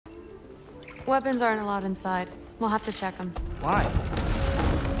Weapons aren't allowed inside. We'll have to check them. Why?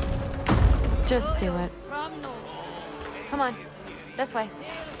 Just do it. Come on. This way.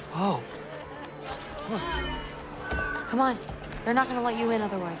 Oh. Come on. They're not gonna let you in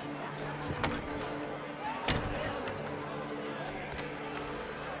otherwise.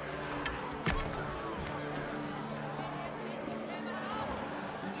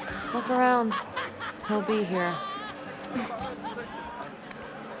 Look around. He'll be here.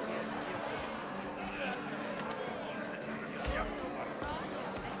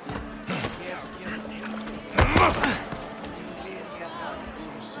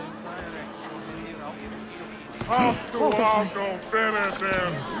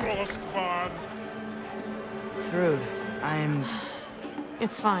 Thrud, I'm...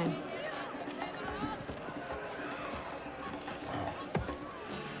 It's fine.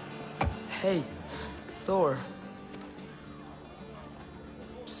 Hey, Thor.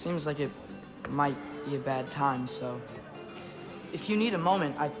 Seems like it might be a bad time, so... If you need a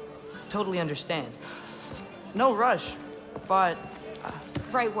moment, I totally understand. No rush, but...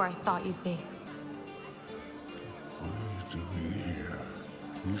 Right where I thought you'd be. What are you doing here?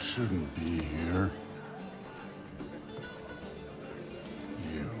 You shouldn't be here.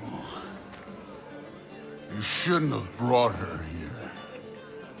 You shouldn't have brought her here.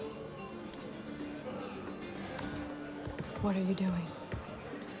 What are you doing?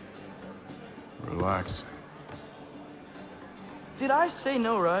 Relaxing. Did I say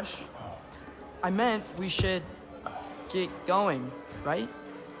no rush? I meant we should get going, right?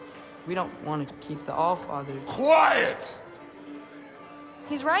 We don't want to keep the Allfather... Quiet!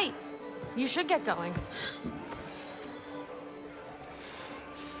 He's right. You should get going.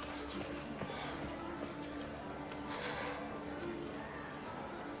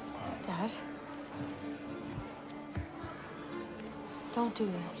 Dad? Don't do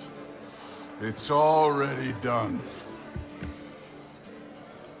this. It's already done.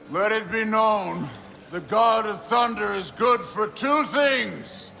 Let it be known, the God of Thunder is good for two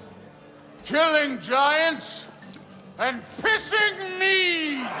things. Killing giants and pissing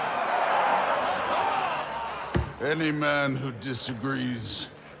me! Any man who disagrees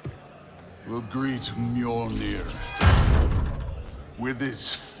will greet Mjolnir with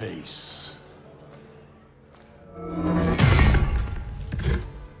his face.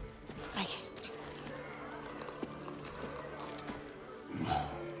 I can't.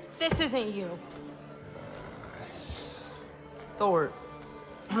 This isn't you. Thor...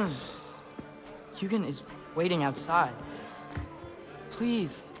 Hugin is waiting outside.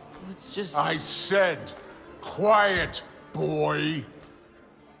 Please, let's just... I said, quiet, boy.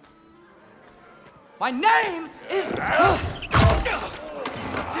 My name is...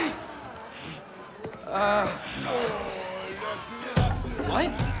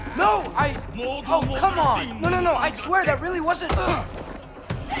 What? No, Oh, come on! No, I swear that really wasn't...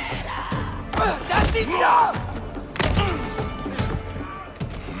 That's enough!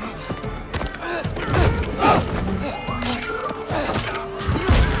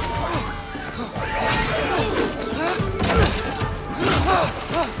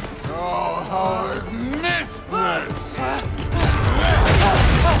 Oh, how I've missed this!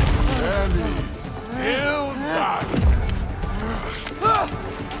 And he's still got it.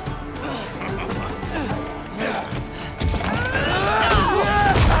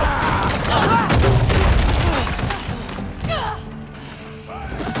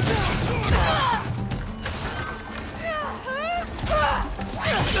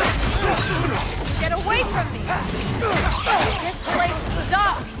 Get away from me! This place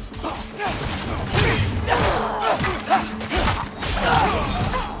sucks!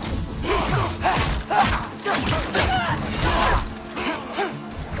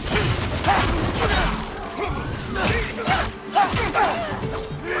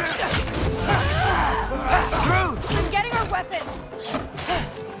 I'm getting our weapons!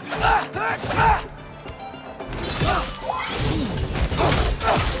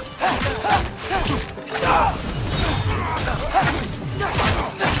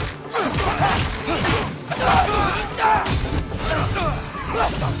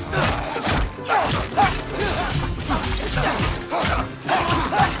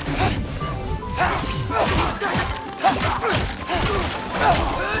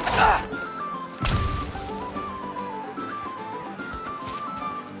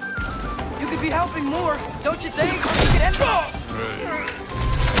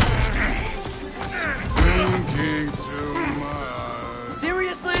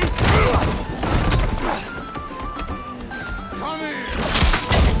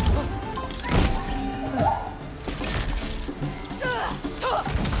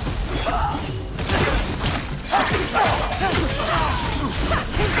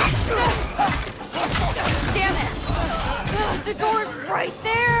 The door's right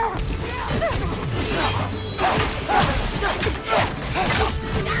there!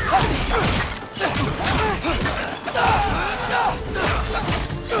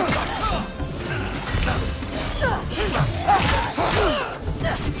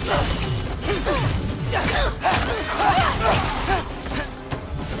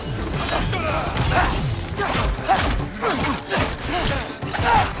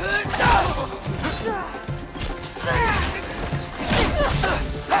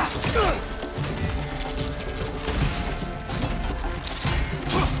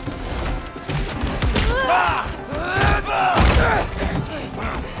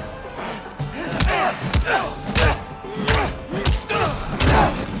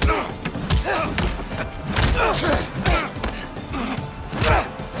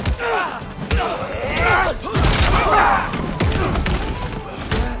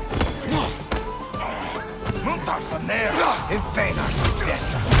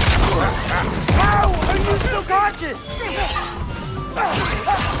 Are you still conscious?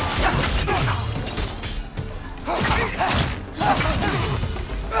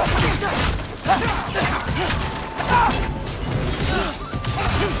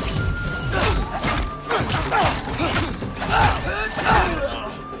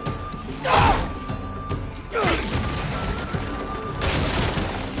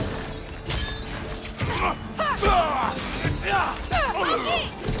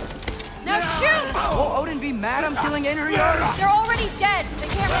 Now shoot! Will Odin be mad I'm killing Einherjar? They're already dead. They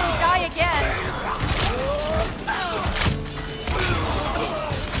can't really die again.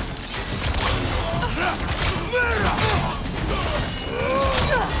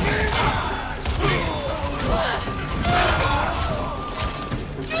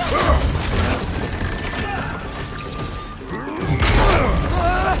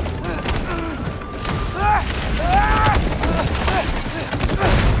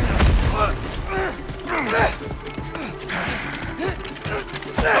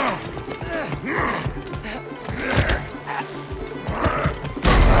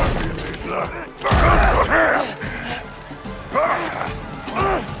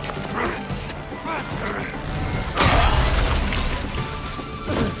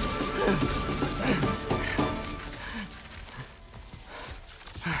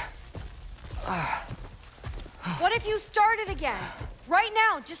 What if you started again? Right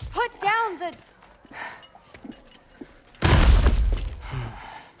now, just put down the...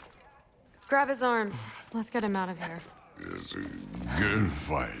 Grab his arms. Let's get him out of here. It's a good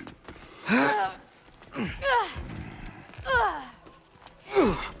fight.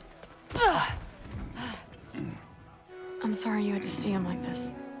 I'm sorry you had to see him like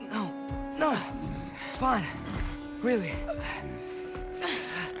this. No, it's fine. Really.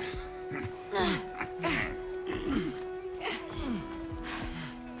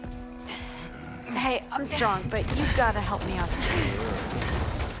 Hey, I'm strong, but you've got to help me out.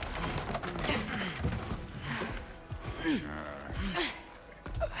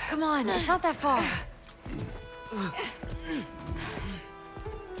 Come on, it's not that far.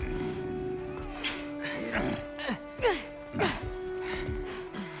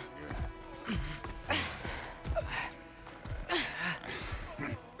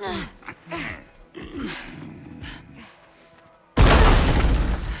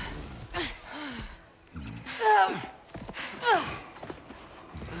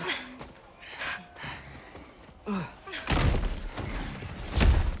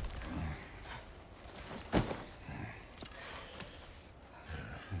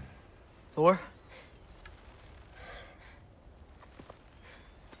 Thor?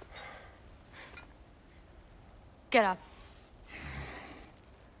 Get up.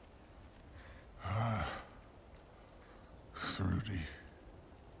 Thrudy.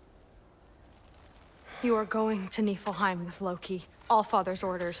 You are going to Niflheim with Loki. Allfather's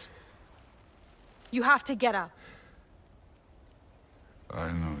orders. You have to get up.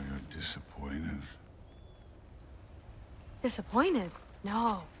 I know you're disappointed. Disappointed?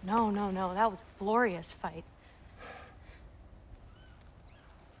 No. That was a glorious fight.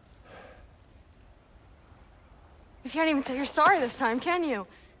 You can't even say you're sorry this time, can you?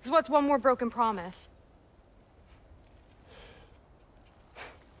 Because what's one more broken promise?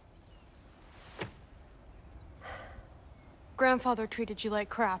 Grandfather treated you like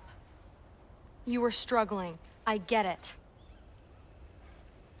crap. You were struggling. I get it.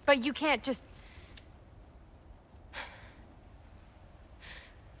 But you can't just...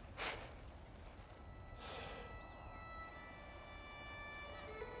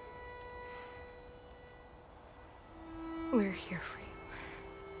 We're here for you.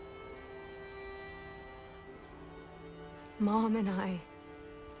 Mom and I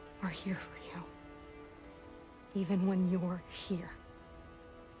are here for you. Even when you're here.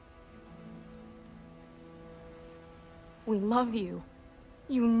 We love you.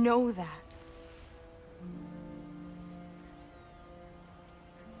 You know that.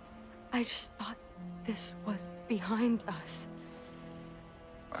 I just thought this was behind us.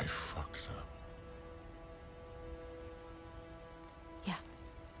 I fucked up. Yeah,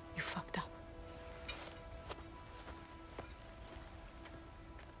 you fucked up.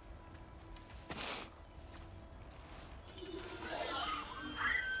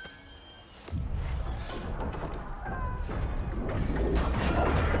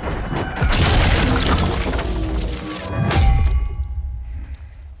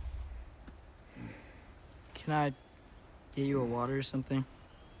 Can I get you a water or something?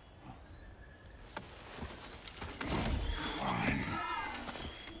 Fine.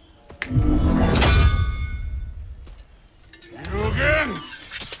 You again?